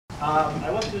I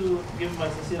want to give my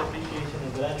sincere appreciation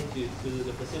and gratitude to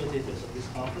the facilitators of this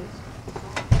conference,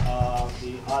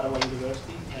 the Ottawa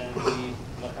University and the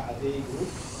Maka'abe Group,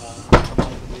 the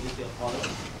community of Ottawa.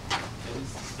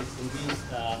 It's indeed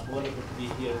wonderful to be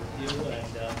here with you and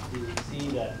to see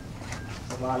that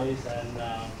Somalis and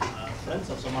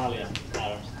friends of Somalia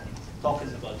are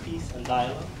talking about peace and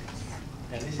dialogue.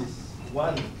 And this is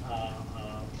one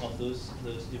of those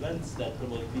events that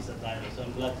promote peace and dialogue. So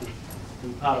I'm glad to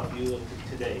be part of you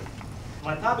today.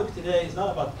 My topic today is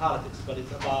not about politics, but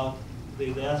it's about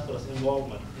the diaspora's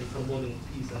involvement in promoting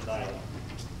peace and dialogue.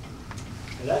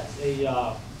 And that's a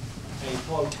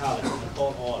tall challenge, a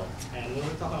tall order. And when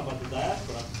we're talking about the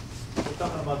diaspora, we're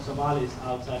talking about Somalis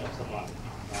outside of Somalia,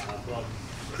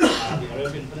 from the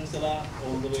Arabian Peninsula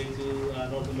all the way to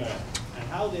North America, and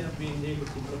how they have been able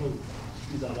to promote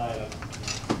peace and dialogue.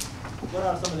 What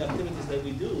are some of the activities that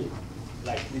we do,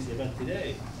 like this event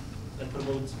today, that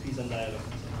promotes peace and dialogue?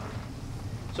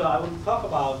 So I will talk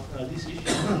about this issue.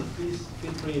 Please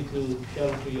feel free to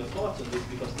share your thoughts on this,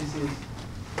 because this is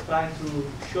trying to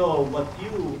show what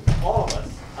you, all of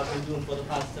us, have been doing for the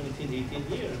past 17,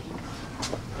 18 years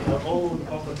in our own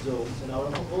comfort zones, in our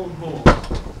own homes,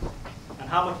 and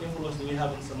how much influence do we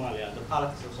have in Somalia, the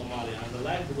politics of Somalia, and the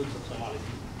livelihoods of Somali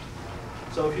people.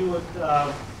 So if you would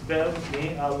bear with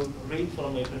me, I will read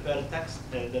from a prepared text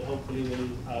that hopefully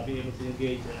will be able to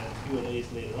engage in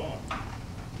Q&As later on.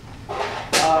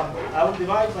 I will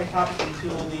divide my topic into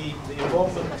the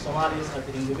involvement of Somalis at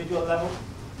the individual level,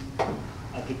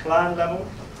 at the clan level,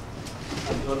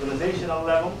 at the organizational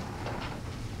level,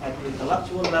 at the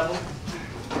intellectual level,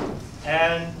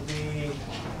 and the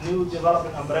new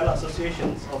development umbrella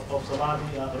associations of Somali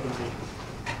organizations.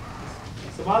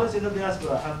 Somalis in the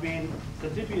diaspora have been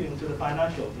contributing to the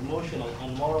financial, emotional,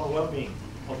 and moral well-being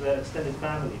of their extended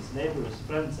families, neighbors,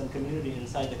 friends, and community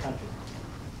inside the country.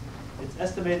 It's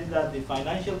estimated that the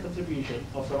financial contribution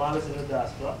of Somalis in the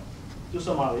diaspora to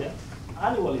Somalia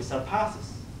annually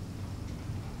surpasses,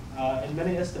 in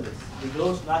many estimates, the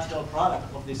gross national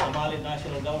product of the Somali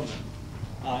national government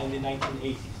in the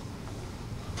 1980s.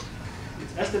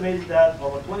 It's estimated that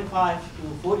over 25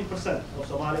 to 40% of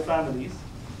Somali families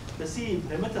receive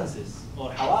remittances,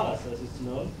 or hawalas as it's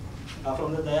known,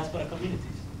 from the diaspora communities.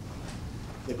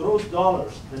 The gross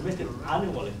dollars remitted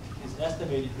annually is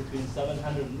estimated between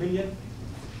 $700 million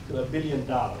to $1 billion.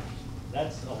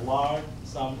 That's a large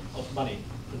sum of money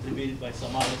contributed by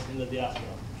Somalis in the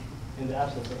diaspora in the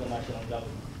absence of a national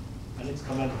government. And it's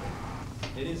commendable.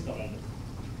 It is commendable.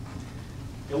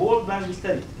 A World Bank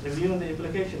study reviewing the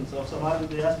implications of Somali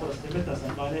diaspora's remittance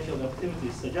and financial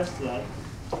activities suggests that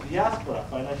diaspora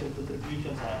financial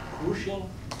contributions are a crucial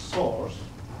source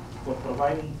for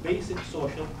providing basic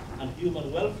social and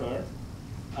human welfare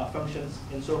functions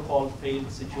in so-called failed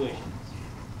situations.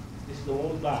 This is the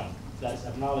World Bank that is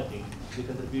acknowledging the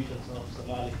contributions of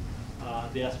Somali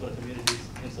diaspora communities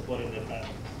in supporting their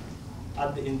families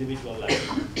at the individual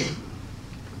level.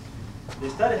 The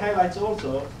study highlights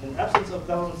also, in absence of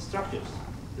government structures,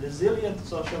 resilient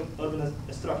social urban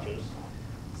structures,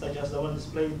 such as the one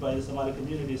displayed by the Somali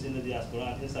communities in the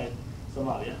diaspora and inside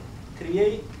Somalia,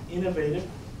 create innovative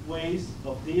ways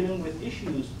of dealing with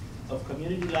issues of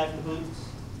community livelihoods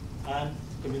and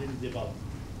community development.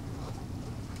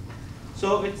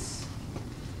 So it's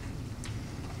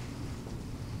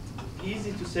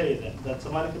easy to say that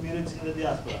Somali communities in the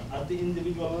diaspora at the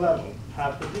individual level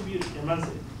have contributed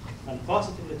immensely and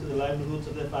positively to the livelihoods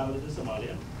of their families in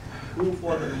Somalia, who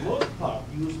for the most part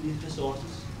use these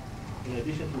resources, in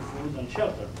addition to food and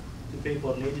shelter, to pay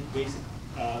for needed basic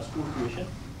school tuition,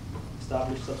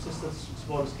 establish subsistence,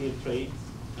 small-scale trades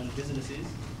and businesses,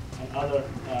 and other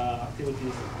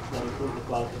activities that improve the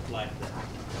quality of life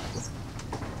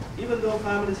there. Even though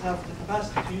families have the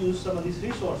capacity to use some of these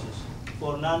resources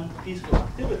for non-peaceful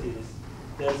activities,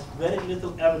 there's very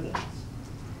little evidence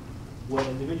where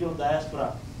individual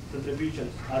diaspora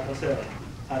contributions are concerned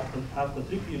have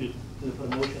contributed to the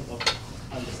promotion of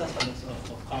and the sustenance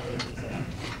of conflict in Somalia.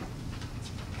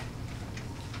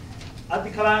 At the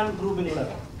clan grouping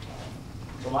level,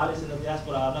 Somalis in the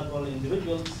diaspora are not only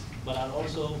individuals, but are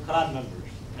also clan members,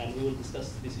 and we will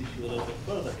discuss this issue a little bit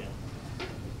further here.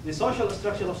 The social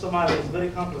structure of Somalia is a very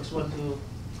complex one, to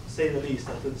say the least,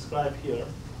 and to describe here,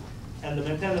 and the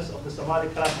maintenance of the Somali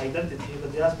clan identity in the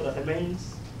diaspora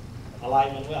remains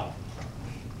alive and well.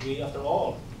 We, after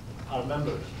all, are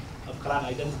members of clan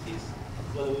identities,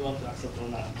 whether we want to accept or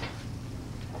not.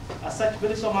 As such,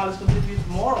 many Somalis contribute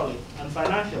morally and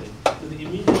financially to the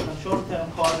immediate and short-term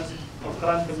causes of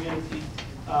clan community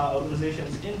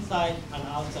organizations inside and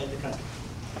outside the country.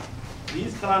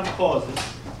 These clan causes,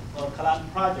 or clan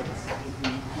projects, if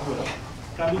you will,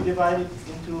 can be divided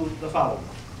into the following: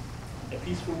 a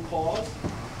peaceful cause,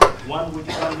 one which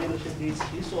clan leadership needs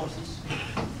resources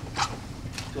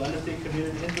to undertake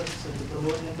community interests and to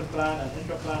promote inter-clan and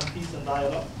intra-clan peace and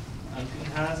dialogue, and to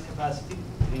enhance capacity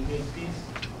to engage peace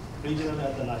regionally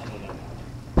at the national level.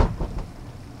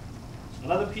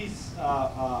 Another peace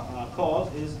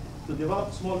cause is to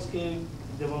develop small-scale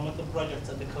developmental projects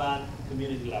at the clan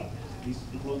community level. These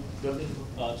include building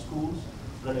schools,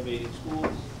 renovating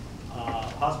schools,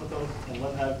 hospitals, and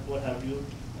what have you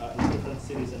in different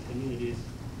cities and communities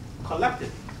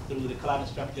collected through the clan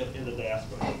structure in the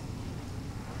diaspora.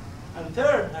 And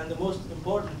third, and the most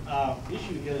important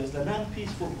issue here, is the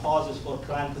non-peaceful causes for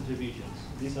clan contributions.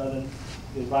 These are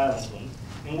the violent ones,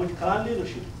 in which clan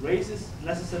leadership raises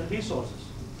necessary resources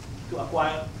to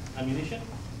acquire ammunition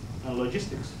and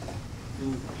logistics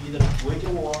to either wage a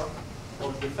war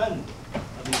or defend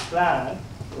the clan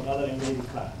from other invading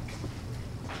clans.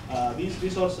 These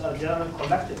resources are generally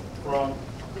collected from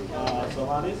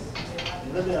Somalis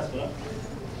in the diaspora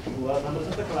who are members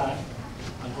of the clan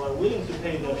and who are willing to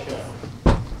pay their share,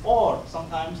 or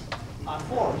sometimes are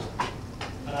forced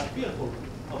and are fearful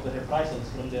of the reprisals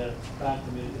from their clan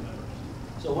community members.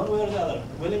 So one way or the other,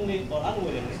 willingly or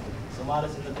unwillingly,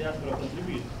 Somalis in the diaspora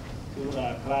contribute to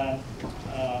clan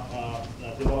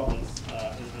developments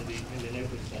in the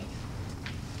neighborhood sense.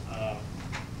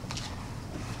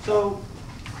 So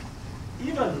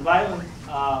even violent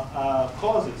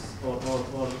causes or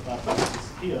practices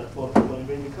here for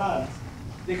invading clans,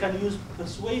 they can use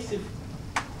persuasive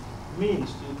means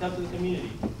to tell to the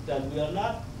community that we are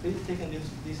not really taking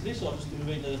these resources to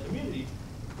invade the community,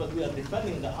 but we are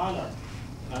defending the honor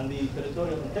and the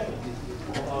territorial integrity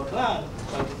of our clan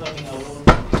by defending our own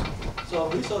community. So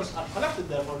resources are collected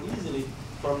therefore easily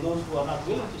from those who are not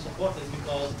willing to support it,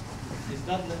 because it's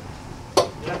not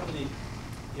directly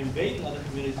invading other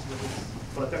communities, but it's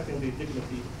protecting the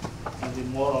dignity and the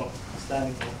moral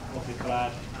standing of the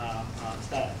clan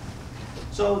status.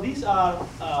 So these are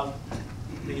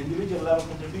the individual level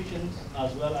contributions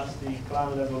as well as the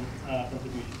clan level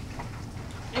contributions.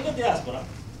 In the diaspora,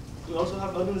 we also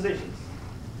have organizations.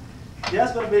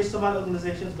 Diaspora-based Somali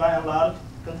organizations, by and large,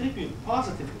 contribute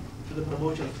positively to the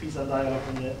promotion of peace and dialogue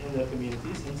in their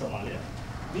communities in Somalia.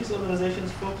 These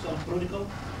organizations focus on political,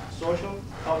 social,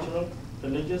 cultural,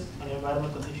 religious, and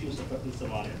environmental issues affecting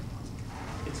Somalia.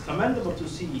 It's commendable to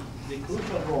see the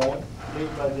crucial role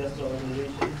played by diaspora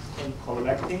organizations in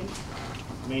collecting,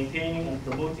 maintaining, and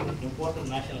promoting important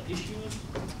national issues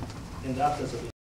in the absence of